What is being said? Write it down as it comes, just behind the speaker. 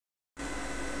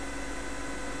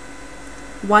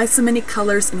Why so many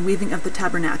colors in weaving of the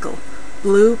tabernacle?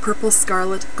 Blue, purple,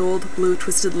 scarlet, gold, blue,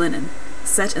 twisted linen,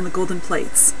 set in the golden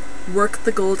plates. Work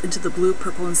the gold into the blue,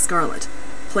 purple, and scarlet.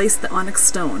 Place the onyx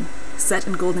stone, set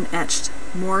in golden etched.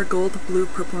 More gold, blue,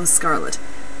 purple, and scarlet.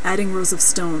 Adding rows of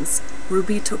stones: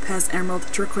 ruby, topaz, emerald,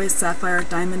 turquoise, sapphire,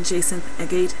 diamond, jacinth,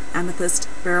 agate, amethyst,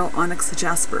 beryl, onyx,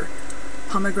 jasper.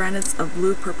 Pomegranates of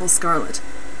blue, purple, scarlet.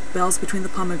 Bells between the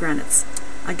pomegranates.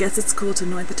 I guess it's cool to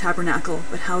anoint the tabernacle,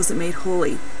 but how is it made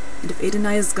holy? And if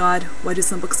Adonai is God, why do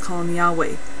some books call him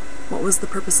Yahweh? What was the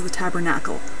purpose of the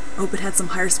tabernacle? I hope it had some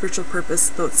higher spiritual purpose,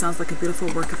 though it sounds like a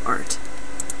beautiful work of art.